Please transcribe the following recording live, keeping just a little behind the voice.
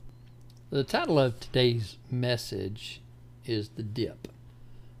The title of today's message is The Dip.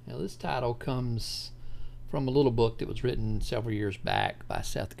 Now, this title comes from a little book that was written several years back by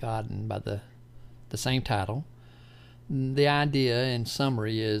Seth Godin by the same title. The idea in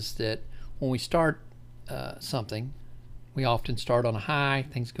summary is that when we start something, we often start on a high,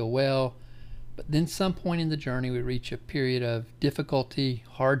 things go well, but then some point in the journey we reach a period of difficulty,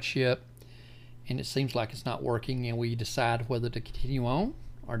 hardship, and it seems like it's not working, and we decide whether to continue on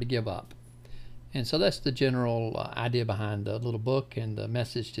or to give up. And so that's the general idea behind the little book and the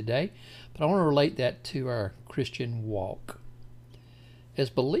message today. But I want to relate that to our Christian walk. As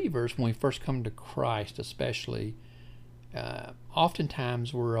believers, when we first come to Christ especially,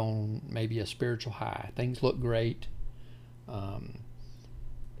 oftentimes we're on maybe a spiritual high. Things look great.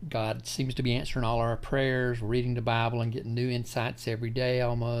 God seems to be answering all our prayers. We're reading the Bible and getting new insights every day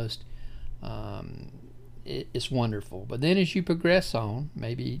almost. It's wonderful. But then as you progress on,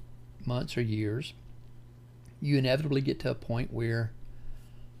 maybe months or years, you inevitably get to a point where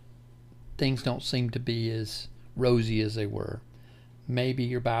things don't seem to be as rosy as they were. Maybe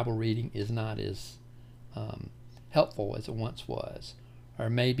your Bible reading is not as helpful as it once was. Or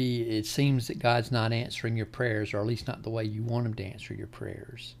maybe it seems that God's not answering your prayers, or at least not the way you want Him to answer your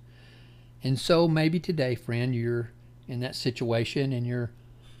prayers. And so maybe today, friend, you're in that situation and you're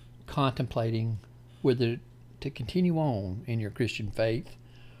contemplating whether to continue on in your Christian faith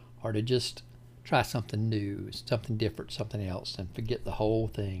or to just try something new, something different, something else, and forget the whole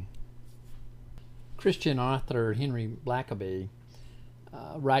thing. Christian author Henry Blackaby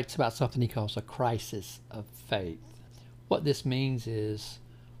writes about something he calls a crisis of faith. What this means is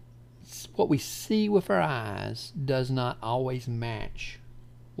what we see with our eyes does not always match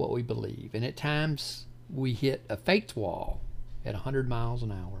what we believe. And at times we hit a faith wall at 100 miles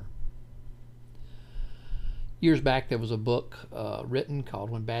an hour. Years back, there was a book written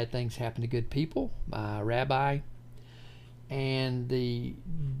called When Bad Things Happen to Good People by a rabbi. And the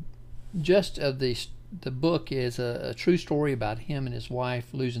gist of the book is a true story about him and his wife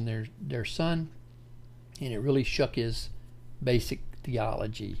losing their son. And it really shook his basic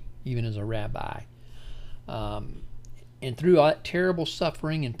theology, even as a rabbi. And through all that terrible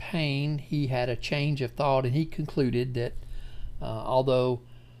suffering and pain, he had a change of thought, and he concluded that although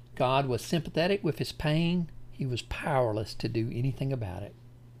God was sympathetic with his pain, He was powerless to do anything about it.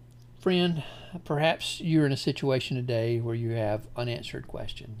 Friend, perhaps you're in a situation today where you have unanswered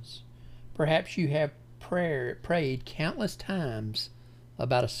questions. Perhaps you have prayed countless times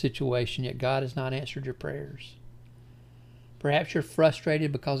about a situation, yet God has not answered your prayers. Perhaps you're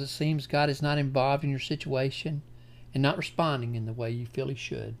frustrated because it seems God is not involved in your situation and not responding in the way you feel He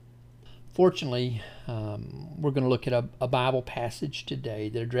should. Fortunately, we're going to look at a Bible passage today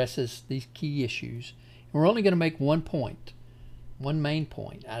that addresses these key issues. We're only going to make one main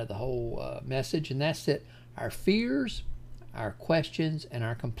point out of the whole message, and that's that our fears, our questions, and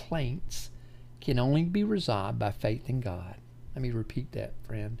our complaints can only be resolved by faith in God. Let me repeat that,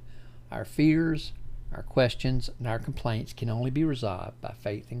 friend. Our fears, our questions, and our complaints can only be resolved by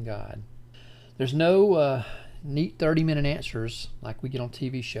faith in God. There's no neat 30-minute answers like we get on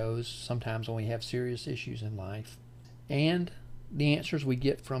TV shows sometimes when we have serious issues in life. And the answers we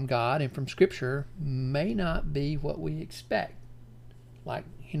get from God and from Scripture may not be what we expect, like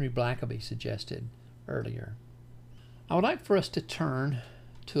Henry Blackaby suggested earlier. I would like for us to turn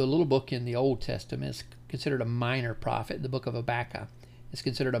to a little book in the Old Testament. It's considered a minor prophet, the book of Habakkuk. It's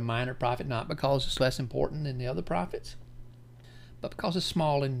considered a minor prophet not because it's less important than the other prophets, but because it's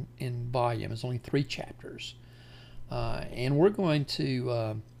small in volume. It's only 3 chapters. And we're going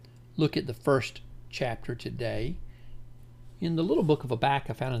to look at the first chapter today. In the little book of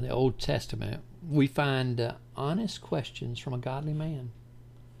Habakkuk found in the Old Testament, we find honest questions from a godly man.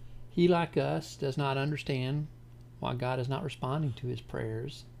 He, like us, does not understand why God is not responding to his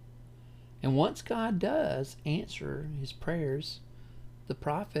prayers. And once God does answer his prayers, the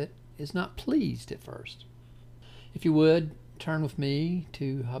prophet is not pleased at first. If you would, turn with me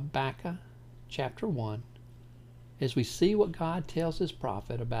to Habakkuk chapter 1 as we see what God tells his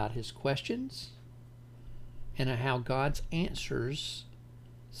prophet about his questions and how God's answers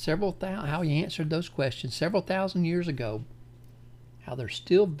how he answered those questions several thousand years ago, how they're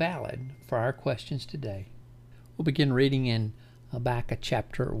still valid for our questions today. We'll begin reading in Habakkuk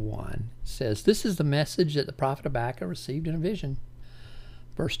chapter 1. It says, "This is the message that the prophet Habakkuk received in a vision."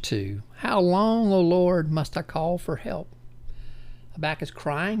 Verse 2, "How long, O Lord, must I call for help?" Habakkuk is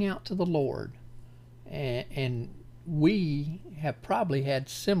crying out to the Lord, and we have probably had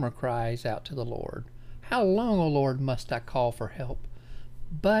similar cries out to the Lord. How long, O Lord, must I call for help?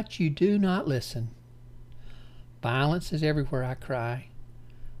 But you do not listen. Violence is everywhere I cry.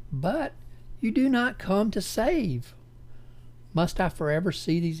 but you do not come to save. Must I forever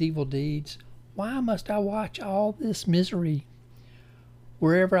see these evil deeds? Why must I watch all this misery?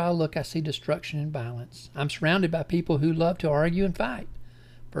 Wherever I look, I see destruction and violence. I'm surrounded by people who love to argue and fight.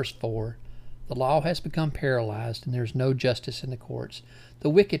 Verse 4, the law has become paralyzed, and there's no justice in the courts. The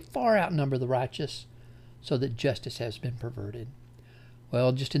wicked far outnumber the righteous, so that justice has been perverted.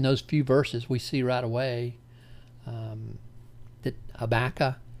 Well, just in those few verses, we see right away that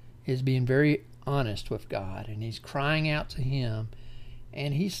Habakkuk is being very honest with God, and he's crying out to him,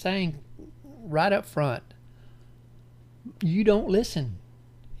 and he's saying right up front, you don't listen.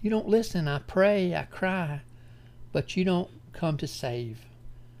 You don't listen. I pray, I cry, but you don't come to save.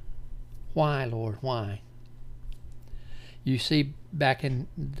 Why, Lord? Why? You see, back in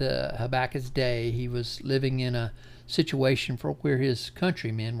the Habakkuk's day, he was living in a situation where his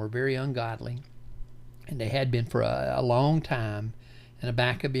countrymen were very ungodly, and they had been for a long time. And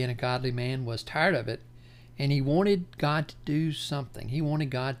Habakkuk, being a godly man, was tired of it, and he wanted God to do something. He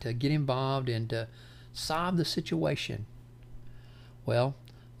wanted God to get involved and to solve the situation. Well,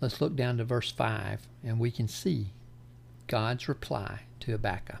 let's look down to verse 5, and we can see God's reply to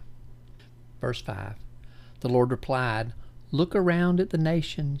Habakkuk. Verse 5, the Lord replied, look around at the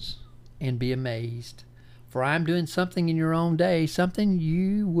nations and be amazed, for I am doing something in your own day, something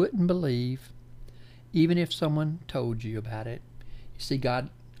you wouldn't believe, even if someone told you about it. You see, God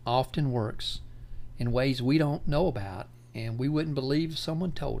often works in ways we don't know about, and we wouldn't believe if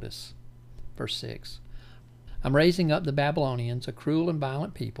someone told us. Verse 6, I'm raising up the Babylonians, a cruel and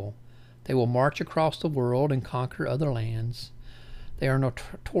violent people. They will march across the world and conquer other lands. They are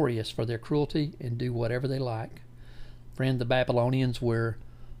notorious for their cruelty and do whatever they like. Friend, the Babylonians were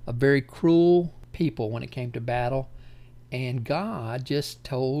a very cruel people when it came to battle, and God just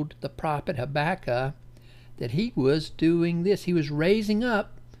told the prophet Habakkuk that he was doing this. He was raising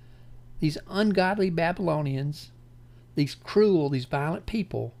up these ungodly Babylonians, these cruel, these violent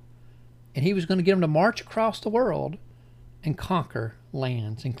people, and he was going to get them to march across the world and conquer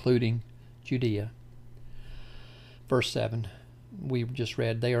lands, including Judea. Verse 7, we just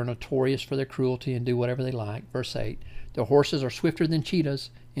read, they are notorious for their cruelty and do whatever they like. Verse 8, their horses are swifter than cheetahs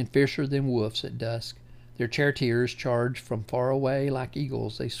and fiercer than wolves at dusk. Their charioteers charge from far away like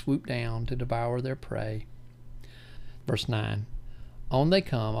eagles. They swoop down to devour their prey. Verse 9, on they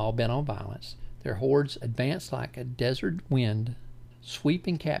come, all bent on violence. Their hordes advance like a desert wind,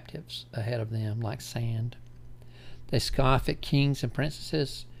 sweeping captives ahead of them like sand. They scoff at kings and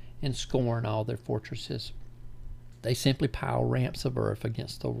princesses and scorn all their fortresses. They simply pile ramps of earth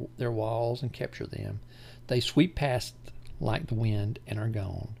against their walls and capture them. They sweep past like the wind and are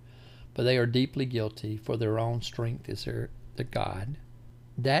gone. But they are deeply guilty, for their own strength is their God.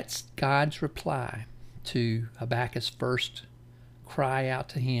 That's God's reply to Habakkuk's first cry out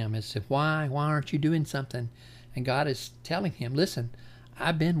to him. Is why aren't you doing something? And God is telling him, listen,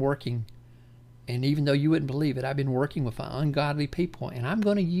 I've been working, and even though you wouldn't believe it, I've been working with ungodly people, and I'm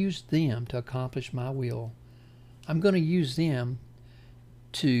going to use them to accomplish my will. I'm going to use them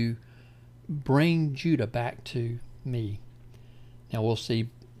to bring Judah back to me. Now we'll see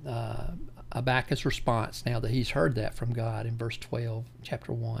Habakkuk's response now that he's heard that from God. In verse 12,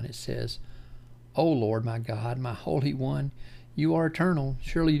 chapter 1, it says, O Lord, my God, my Holy One, you are eternal.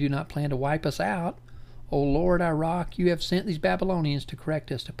 Surely you do not plan to wipe us out. O Lord, our rock, you have sent these Babylonians to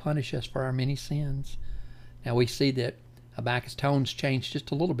correct us, to punish us for our many sins. Now we see that Habakkuk's tone's changed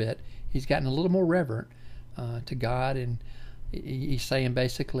just a little bit. He's gotten a little more reverent to God, and he's saying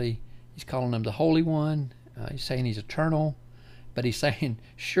basically, he's calling him the Holy One. He's saying he's eternal, but he's saying,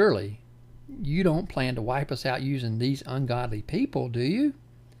 surely you don't plan to wipe us out using these ungodly people, do you?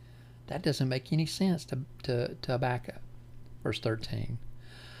 That doesn't make any sense to Habakkuk. Verse 13,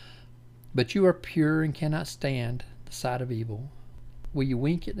 but you are pure and cannot stand the sight of evil. Will you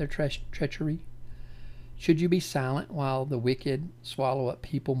wink at their treachery? Should you be silent while the wicked swallow up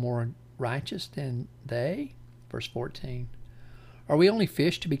people more righteous than they? Verse 14, are we only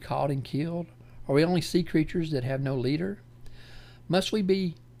fish to be caught and killed? Are we only sea creatures that have no leader? Must we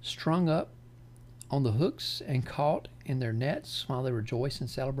be strung up on the hooks and caught in their nets while they rejoice and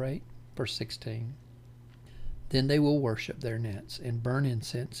celebrate? Verse 16, then they will worship their nets and burn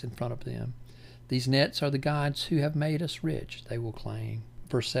incense in front of them. These nets are the gods who have made us rich, they will claim.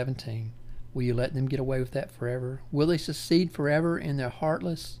 Verse 17, will you let them get away with that forever? Will they succeed forever in their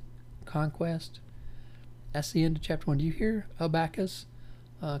heartless conquest? That's the end of chapter 1. Do you hear Habakkuk's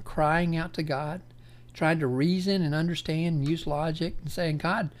crying out to God, trying to reason and understand and use logic and saying,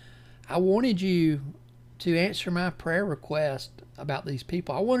 God, I wanted you to answer my prayer request about these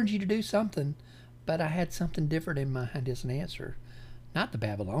people. I wanted you to do something, but I had something different in mind as an answer. not the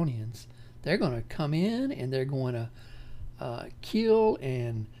Babylonians. They're going to come in and they're going to kill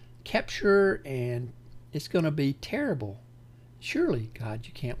and capture, and it's going to be terrible. Surely, God,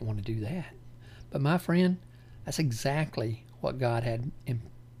 you can't want to do that. But my friend, that's exactly what God had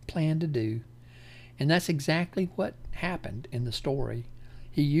planned to do. And that's exactly what happened in the story.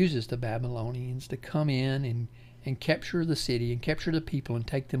 He uses the Babylonians to come in and capture the city and capture the people and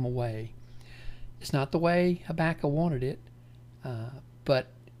take them away. It's not the way Habakkuk wanted it, but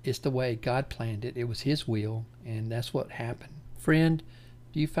it's the way God planned it. It was His will, and that's what happened. Friend,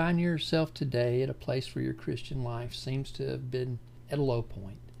 do you find yourself today at a place where your Christian life seems to have been at a low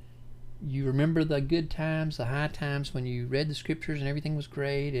point? You remember the good times, the high times when you read the scriptures and everything was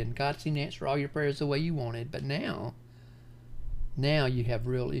great and God seemed to answer all your prayers the way you wanted, but now you have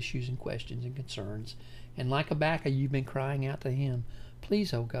real issues and questions and concerns. And like Habakkuk, you've been crying out to Him,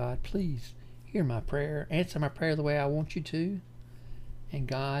 please, oh God, please hear my prayer, answer my prayer the way I want you to. And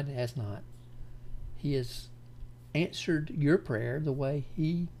God has not. He has answered your prayer the way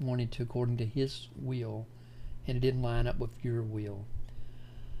He wanted to, according to His will, and it didn't line up with your will.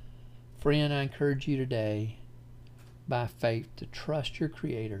 Friend, I encourage you today, by faith, to trust your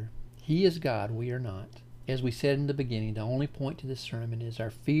Creator. He is God, we are not. As we said in the beginning, the only point to this sermon is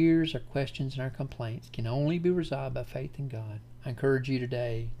our fears, our questions, and our complaints can only be resolved by faith in God. I encourage you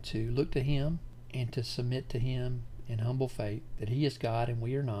today to look to Him and to submit to Him in humble faith that He is God and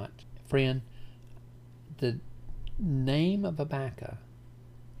we are not. Friend, the name of Habakkuk,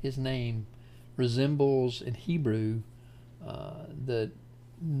 his name resembles in Hebrew the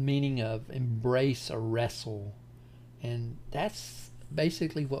meaning of embrace or wrestle. And that's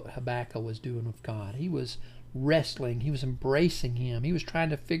basically what Habakkuk was doing with God. He was wrestling. He was embracing Him. He was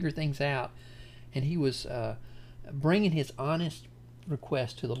trying to figure things out. And he was bringing his honest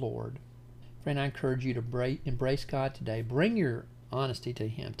request to the Lord. Friend, I encourage you to embrace God today. Bring your honesty to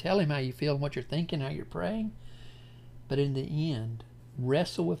Him. Tell Him how you feel and what you're thinking, how you're praying. But in the end,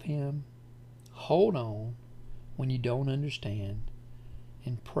 wrestle with Him. Hold on when you don't understand.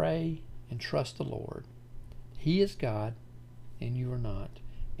 And pray and trust the Lord. He is God and you are not.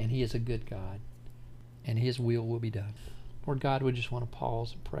 And He is a good God. And His will be done. Lord God, we just want to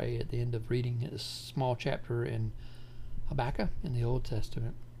pause and pray at the end of reading this small chapter in Habakkuk in the Old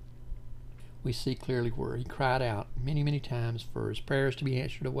Testament. We see clearly where he cried out many, many times for his prayers to be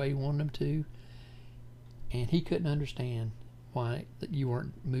answered the way he wanted them to. And he couldn't understand why that you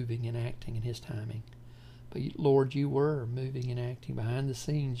weren't moving and acting in His timing. But Lord, you were moving and acting behind the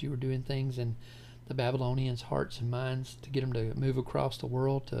scenes. You were doing things in the Babylonians' hearts and minds to get them to move across the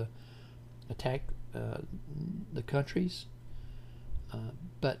world to attack the countries.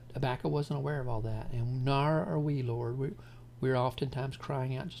 But Habakkuk wasn't aware of all that. And nor are we, Lord. We're oftentimes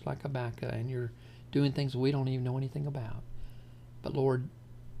crying out just like Habakkuk, and you're doing things we don't even know anything about. But Lord,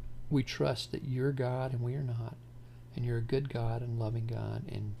 we trust that you're God and we are not. And you're a good God and loving God.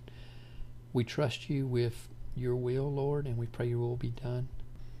 And we trust you with your will, Lord, and we pray your will be done.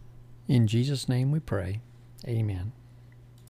 In Jesus' name we pray. Amen.